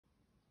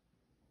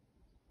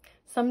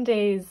Some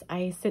days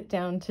I sit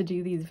down to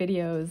do these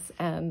videos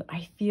and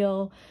I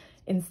feel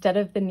instead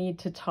of the need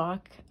to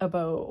talk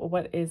about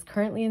what is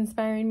currently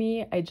inspiring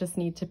me, I just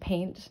need to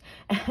paint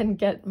and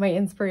get my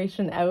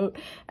inspiration out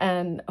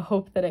and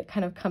hope that it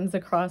kind of comes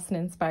across and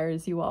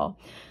inspires you all.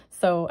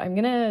 So I'm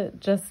gonna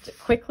just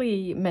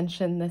quickly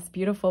mention this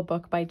beautiful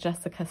book by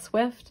Jessica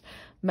Swift,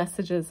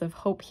 Messages of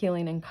Hope,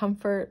 Healing, and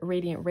Comfort,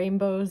 Radiant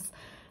Rainbows.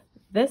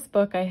 This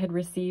book I had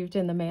received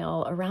in the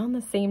mail around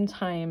the same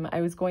time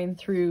I was going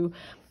through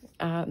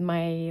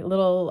my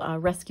little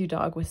rescue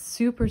dog was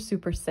super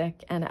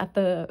sick and at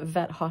the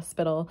vet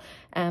hospital,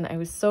 and I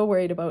was so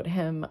worried about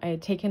him. I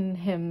had taken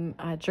him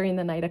during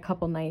the night a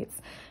couple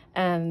nights,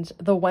 and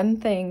the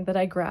one thing that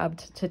I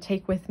grabbed to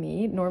take with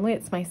me, normally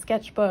it's my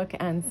sketchbook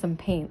and some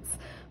paints,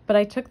 but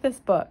I took this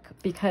book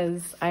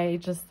because I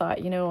just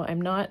thought, you know,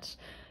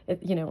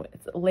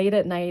 it's late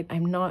at night,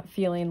 I'm not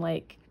feeling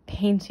like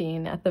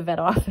painting at the vet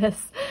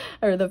office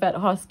or the vet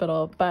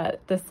hospital,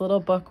 but this little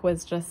book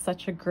was just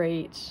such a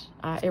great,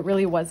 it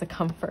really was a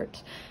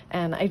comfort.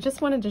 And I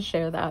just wanted to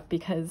share that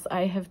because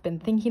I have been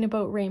thinking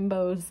about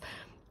rainbows,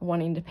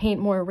 wanting to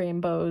paint more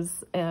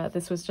rainbows.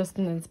 This was just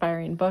an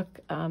inspiring book.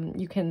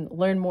 You can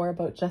learn more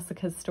about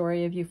Jessica's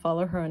story if you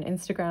follow her on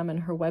Instagram and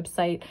her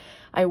website.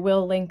 I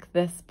will link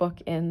this book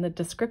in the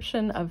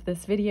description of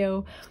this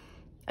video.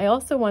 I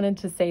also wanted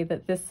to say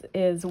that this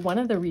is one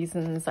of the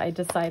reasons I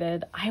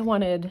decided I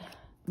wanted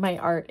my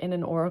art in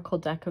an oracle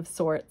deck of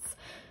sorts.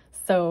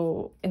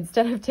 So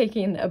instead of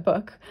taking a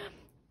book,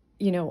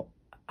 you know,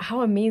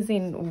 how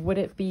amazing would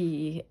it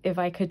be if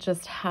I could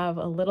just have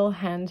a little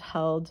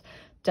handheld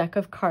deck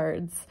of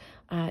cards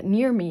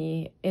near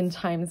me in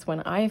times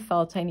when I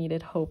felt I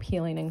needed hope,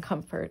 healing, and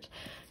comfort.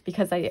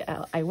 Because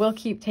I will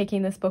keep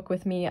taking this book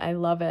with me. I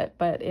love it,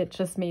 but it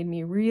just made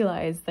me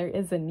realize there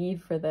is a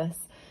need for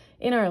this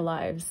in our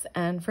lives,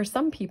 and for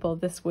some people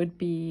this would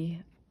be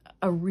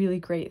a really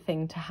great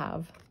thing to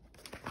have.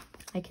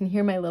 I can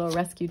hear my little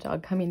rescue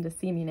dog coming to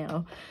see me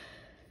now.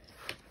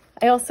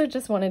 I also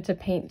just wanted to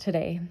paint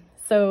today.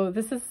 So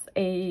this is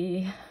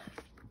a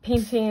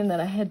painting that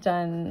I had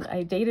done,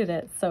 I dated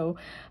it, so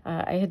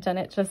I had done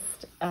it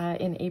just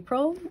in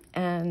April,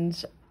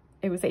 and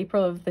it was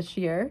April of this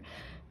year.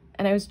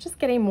 And I was just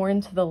getting more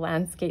into the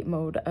landscape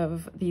mode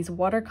of these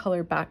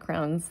watercolor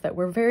backgrounds that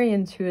were very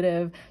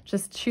intuitive,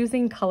 just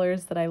choosing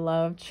colors that I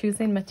love,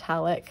 choosing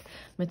metallic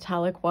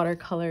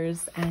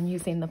watercolors, and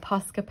using the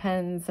Posca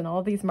pens and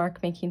all these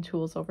mark making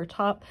tools over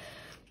top.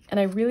 And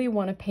I really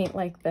want to paint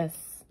like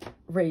this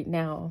right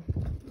now.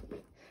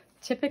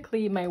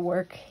 Typically my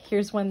work,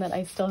 here's one that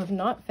I still have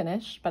not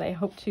finished, but I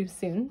hope to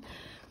soon.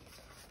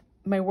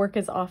 My work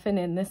is often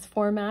in this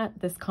format,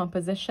 this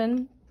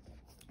composition.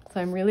 So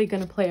I'm really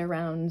going to play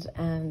around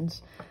and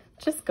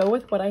just go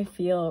with what I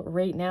feel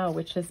right now,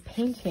 which is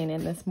painting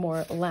in this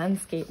more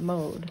landscape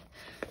mode.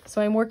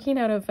 So I'm working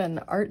out of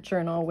an art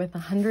journal with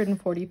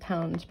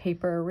 140-pound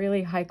paper,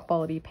 really high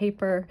quality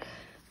paper.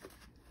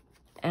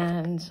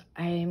 And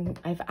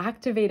I've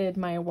activated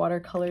my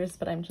watercolors,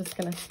 but I'm just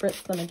going to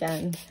spritz them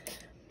again.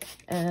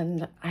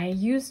 And I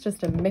use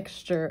just a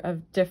mixture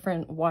of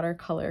different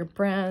watercolor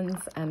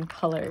brands and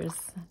colors.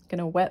 I'm going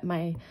to wet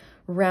my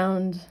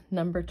round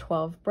number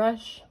 12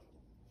 brush.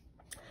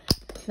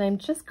 And I'm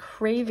just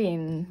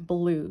craving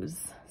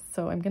blues.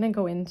 So I'm going to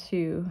go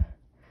into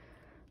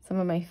some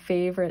of my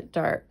favorite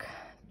dark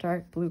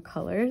blue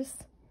colors.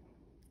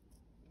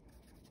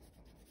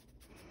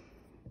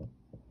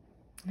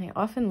 And I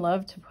often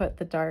love to put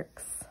the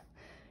darks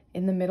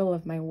in the middle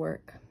of my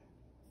work.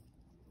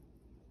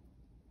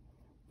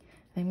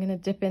 I'm going to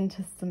dip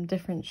into some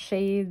different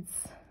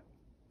shades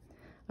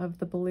of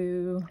the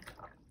blue.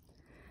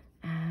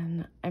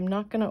 And I'm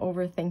not going to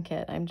overthink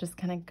it. I'm just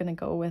kind of going to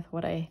go with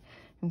what I'm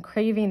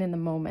craving in the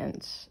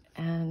moment.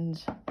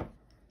 And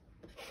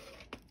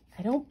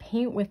I don't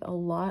paint with a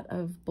lot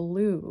of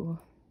blue.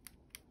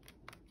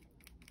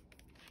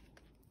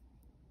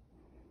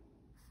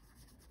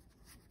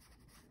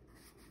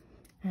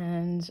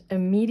 And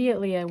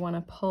immediately I want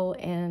to pull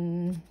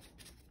in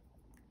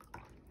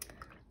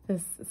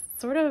this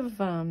sort of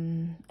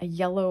a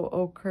yellow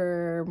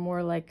ochre,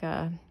 more like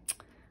a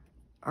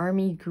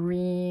army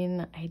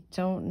green. I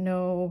don't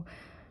know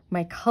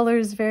my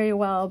colors very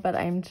well, but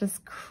I'm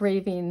just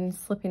craving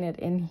slipping it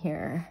in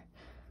here.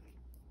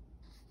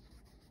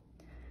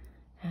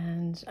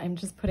 And I'm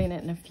just putting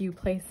it in a few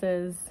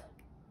places.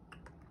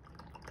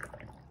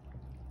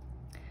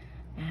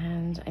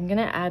 And I'm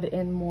gonna add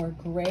in more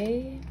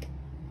gray.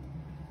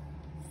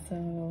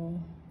 So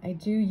I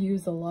do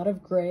use a lot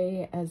of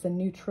gray as a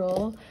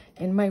neutral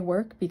in my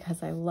work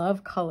because I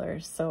love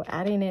colors. So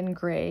adding in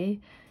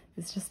gray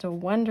is just a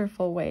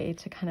wonderful way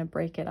to kind of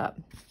break it up.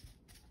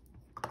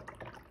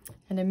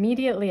 And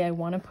immediately I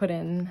want to put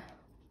in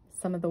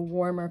some of the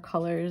warmer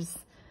colors.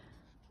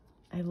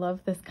 I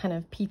love this kind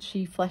of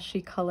peachy,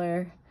 fleshy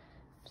color.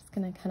 I'm just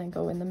going to kind of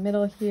go in the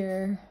middle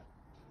here.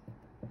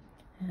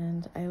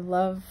 And I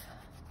love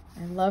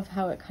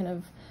how it kind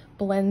of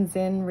blends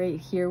in right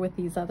here with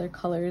these other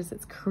colors.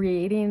 It's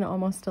creating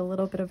almost a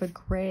little bit of a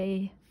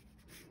gray.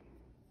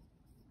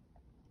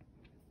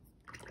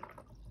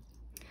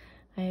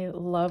 I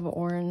love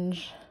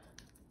orange.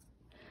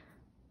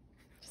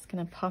 Just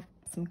gonna pop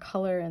some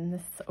color in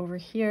this over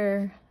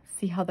here,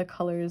 see how the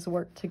colors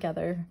work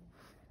together.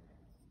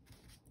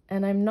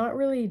 And I'm not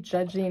really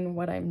judging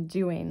what I'm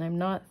doing. I'm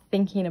not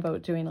thinking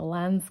about doing a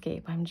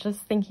landscape. I'm just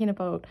thinking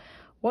about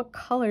what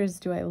colors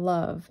do I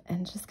love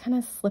and just kind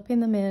of slipping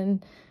them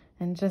in,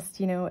 and just,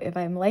 you know, if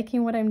I'm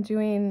liking what I'm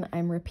doing,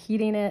 I'm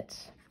repeating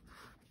it.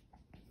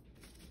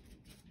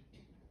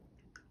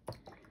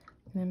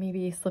 And then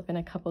maybe slip in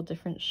a couple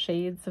different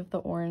shades of the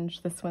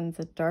orange. This one's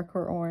a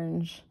darker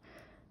orange.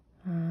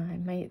 I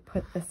might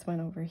put this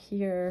one over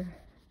here.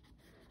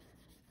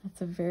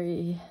 That's a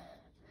very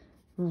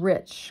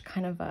rich,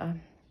 kind of a,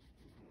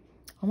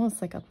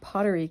 almost like a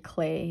pottery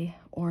clay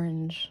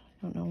orange.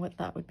 I don't know what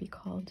that would be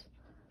called.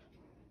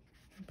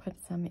 Put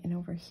some in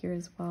over here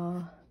as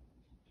well.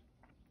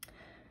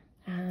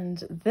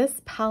 And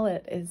this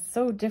palette is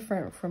so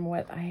different from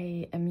what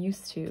I am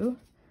used to.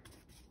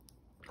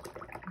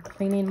 I'm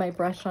cleaning my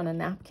brush on a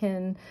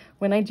napkin.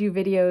 When I do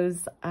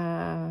videos,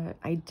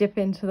 I dip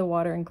into the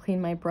water and clean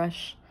my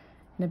brush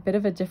in a bit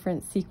of a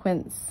different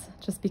sequence,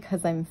 just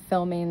because I'm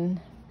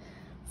filming.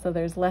 So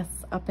there's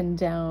less up and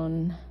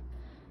down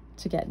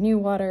to get new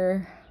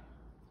water.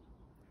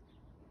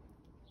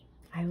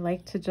 I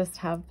like to just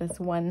have this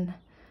one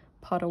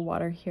pot of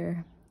water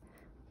here.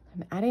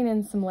 I'm adding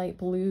in some light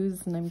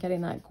blues, and I'm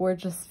getting that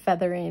gorgeous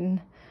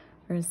feathering,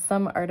 or as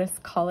some artists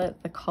call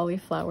it, the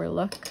cauliflower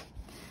look.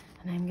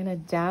 And I'm gonna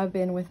dab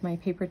in with my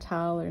paper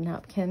towel or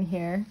napkin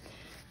here,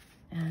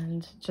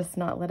 and just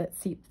not let it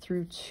seep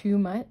through too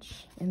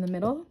much in the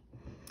middle,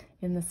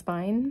 in the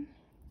spine.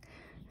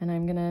 And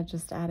I'm gonna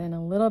just add in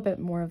a little bit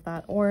more of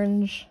that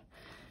orange,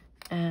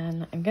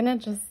 and I'm gonna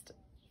just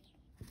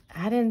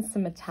add in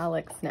some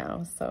metallics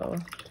now. So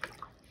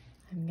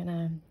I'm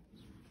gonna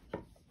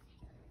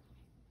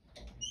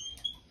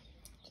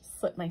just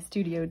slip my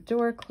studio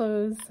door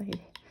closed. I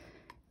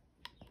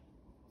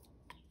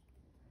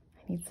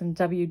need some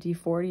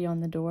WD-40 on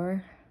the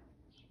door.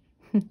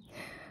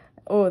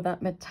 Oh,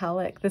 that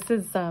metallic. This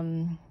is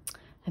an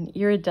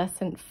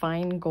iridescent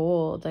fine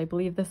gold. I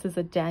believe this is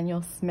a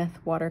Daniel Smith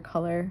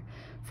watercolor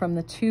from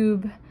the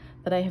tube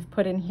that I have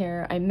put in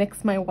here. I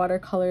mix my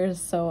watercolors,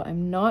 so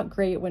I'm not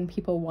great when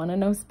people want to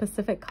know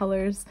specific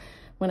colors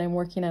when I'm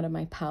working out of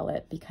my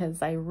palette,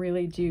 because I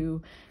really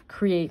do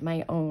create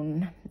my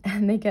own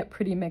and they get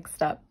pretty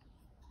mixed up.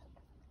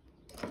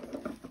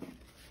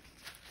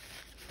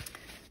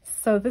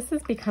 So this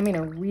is becoming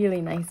a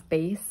really nice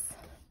base.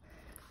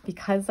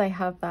 Because I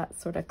have that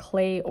sort of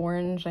clay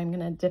orange, I'm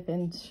gonna dip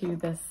into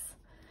this.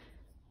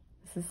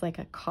 This is like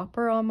a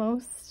copper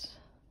almost.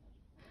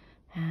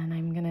 And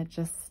I'm gonna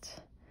just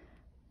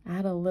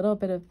add a little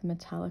bit of the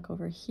metallic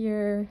over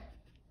here.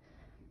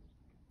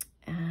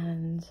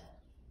 And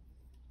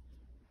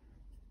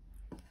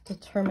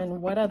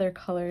determine what other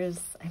colors.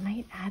 I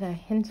might add a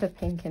hint of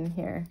pink in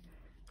here.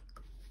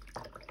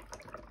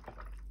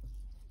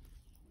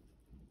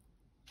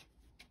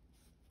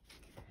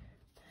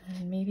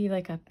 And maybe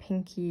like a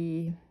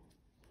pinky,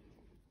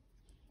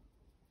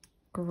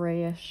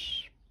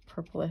 grayish,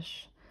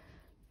 purplish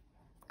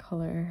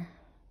color,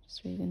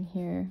 just right in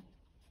here.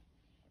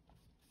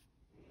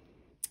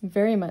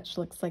 Very much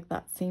looks like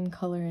that same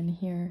color in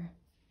here.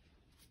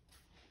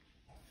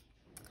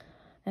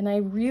 And I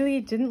really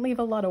didn't leave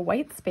a lot of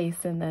white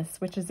space in this,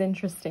 which is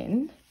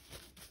interesting,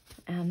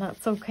 and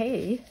that's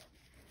okay.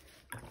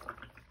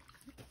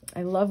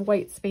 I love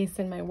white space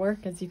in my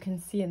work. As you can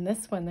see in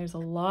this one, there's a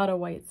lot of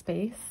white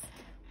space.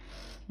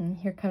 And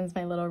here comes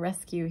my little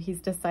rescue. He's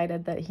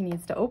decided that he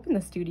needs to open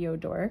the studio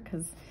door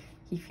because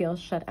he feels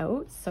shut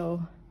out.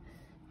 So,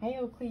 hi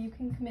Oakley, you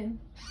can come in.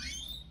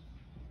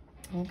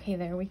 Okay,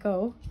 there we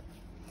go.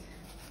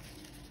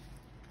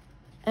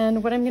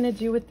 And what I'm gonna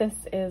do with this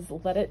is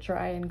let it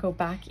dry and go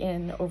back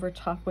in over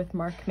top with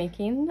mark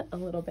making a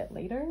little bit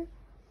later.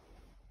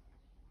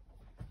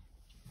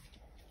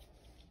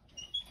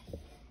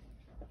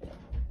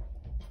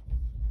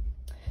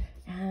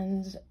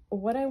 And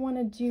what I want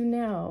to do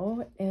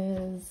now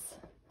is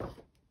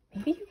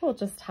maybe we'll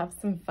just have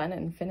some fun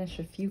and finish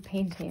a few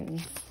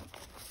paintings.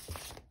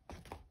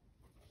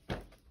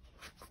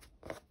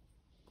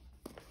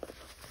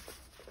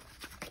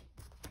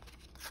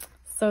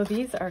 So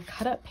these are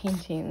cut up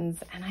paintings,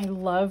 and I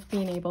love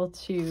being able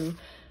to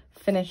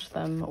finish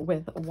them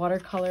with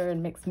watercolor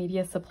and mixed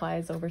media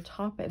supplies over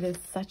top. It is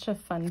such a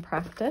fun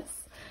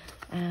practice.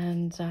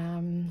 And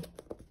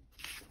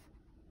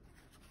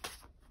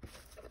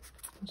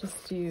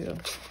just do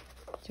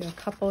a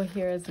couple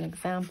here as an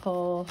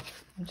example.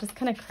 I'm just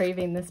kind of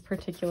craving this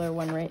particular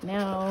one right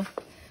now.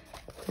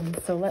 And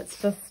so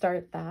let's just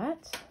start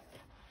that.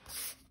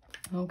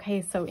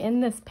 Okay, so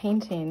in this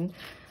painting,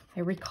 I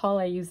recall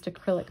I used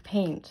acrylic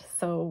paint.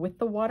 So with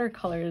the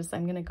watercolors,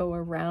 I'm gonna go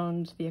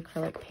around the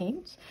acrylic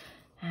paint.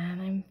 And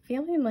I'm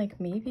feeling like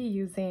maybe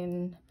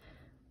using,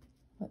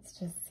 let's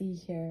just see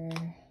here.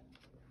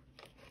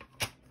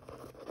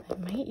 I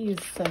might use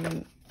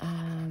some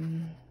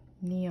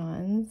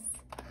neons.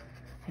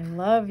 I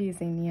love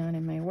using neon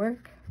in my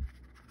work.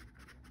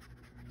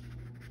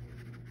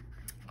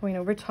 going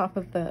over top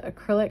of the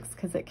acrylics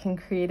because it can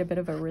create a bit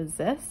of a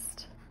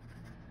resist.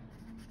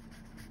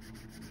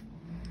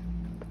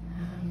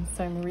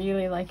 So I'm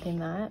really liking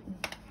that.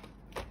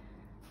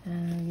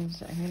 And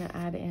I'm gonna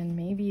add in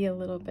maybe a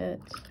little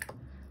bit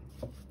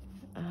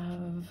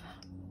of,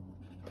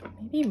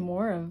 maybe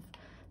more of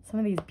some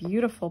of these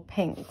beautiful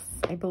pinks.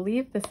 I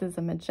believe this is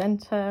a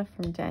magenta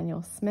from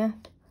Daniel Smith.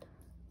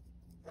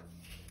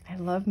 I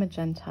love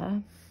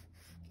magenta.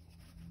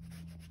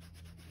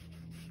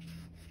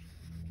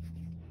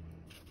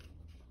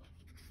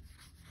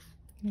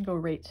 Go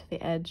right to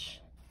the edge.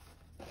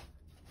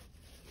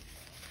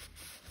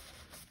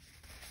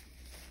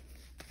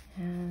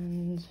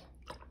 And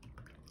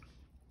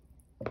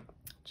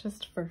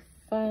just for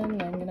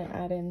fun, I'm gonna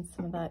add in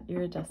some of that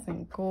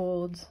iridescent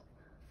gold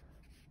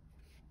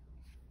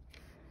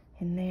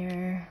in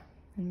there,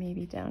 and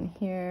maybe down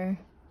here.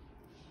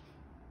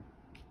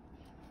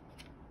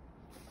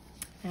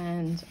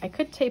 And I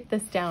could tape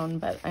this down,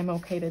 but I'm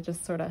okay to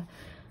just sort of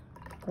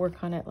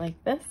work on it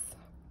like this.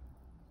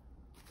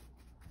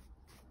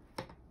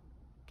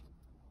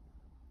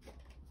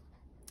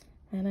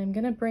 And I'm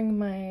gonna bring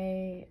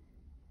my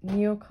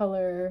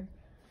Neocolor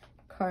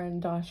Caran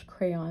d'Ache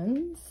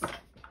crayons.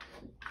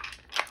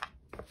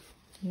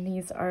 And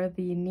these are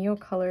the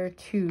Neocolor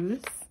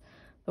 2s,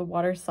 the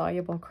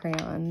water-soluble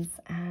crayons.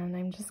 And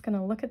I'm just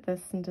gonna look at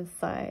this and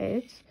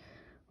decide,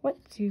 what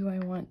do I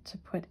want to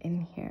put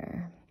in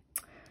here?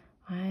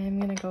 I'm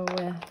gonna go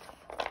with,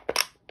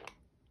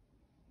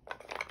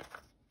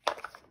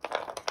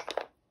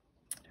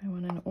 I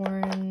want an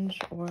orange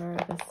or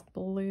this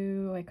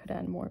blue. I could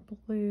add more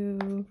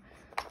blue.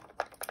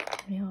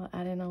 Maybe I'll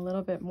add in a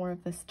little bit more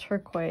of this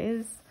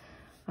turquoise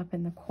up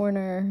in the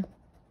corner.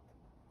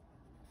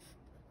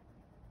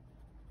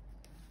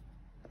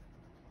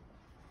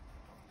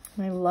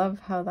 And I love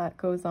how that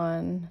goes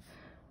on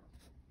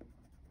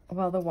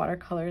while the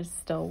watercolor is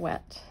still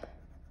wet.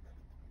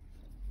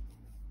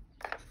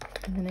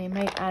 And then I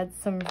might add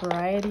some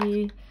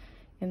variety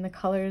in the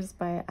colors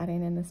by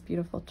adding in this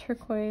beautiful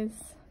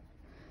turquoise,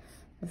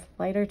 this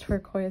lighter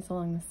turquoise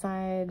along the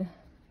side.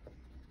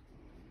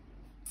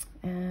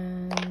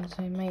 And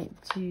I might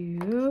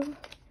do,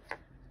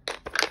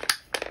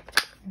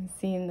 I'm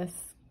seeing this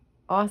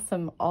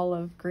awesome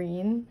olive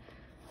green.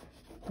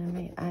 I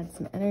might add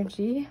some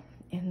energy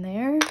in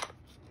there,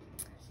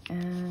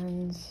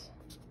 and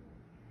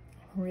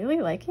I'm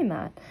really liking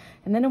that.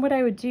 And then what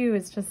I would do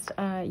is just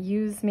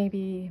use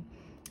maybe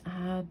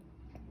a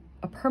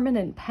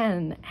permanent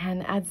pen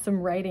and add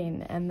some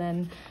writing, and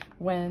then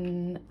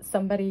when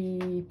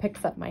somebody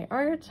picks up my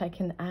art, I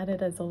can add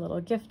it as a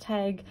little gift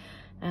tag.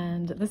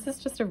 And this is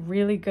just a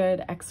really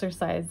good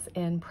exercise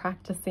in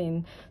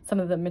practicing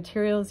some of the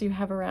materials you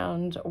have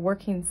around,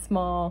 working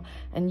small,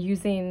 and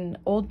using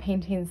old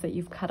paintings that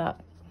you've cut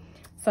up.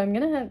 So I'm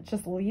gonna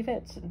just leave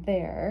it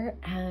there,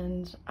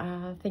 and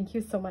thank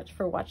you so much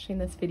for watching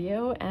this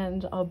video,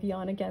 and I'll be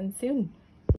on again soon.